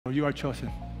You are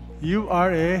chosen. You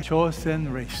are a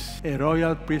chosen race, a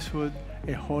royal priesthood,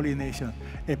 a holy nation,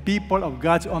 a people of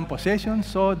God's own possession,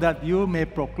 so that you may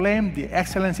proclaim the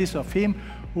excellencies of Him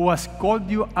who has called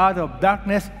you out of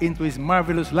darkness into His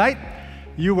marvelous light.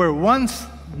 You were once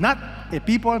not a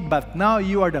people, but now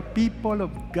you are the people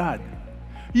of God.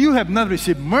 You have not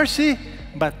received mercy,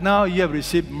 but now you have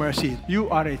received mercy. You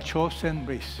are a chosen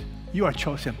race. You are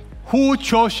chosen. Who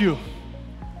chose you?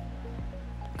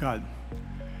 God.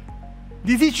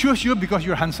 Did He choose you because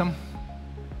you're handsome?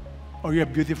 Or you're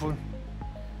beautiful?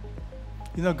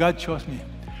 You know, God chose me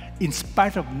in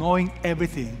spite of knowing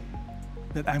everything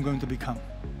that I'm going to become.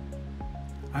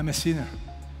 I'm a sinner.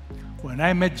 When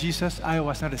I met Jesus, I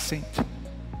was not a saint.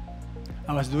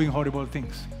 I was doing horrible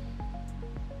things.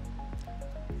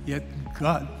 Yet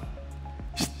God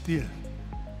still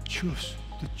chose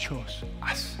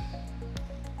us.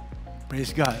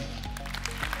 Praise God.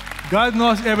 God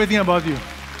knows everything about you.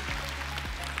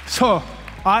 So,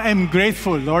 I am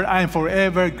grateful, Lord. I am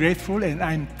forever grateful and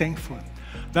I'm thankful.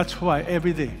 That's why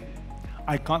every day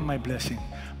I count my blessing.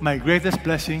 My greatest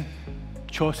blessing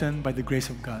chosen by the grace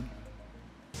of God.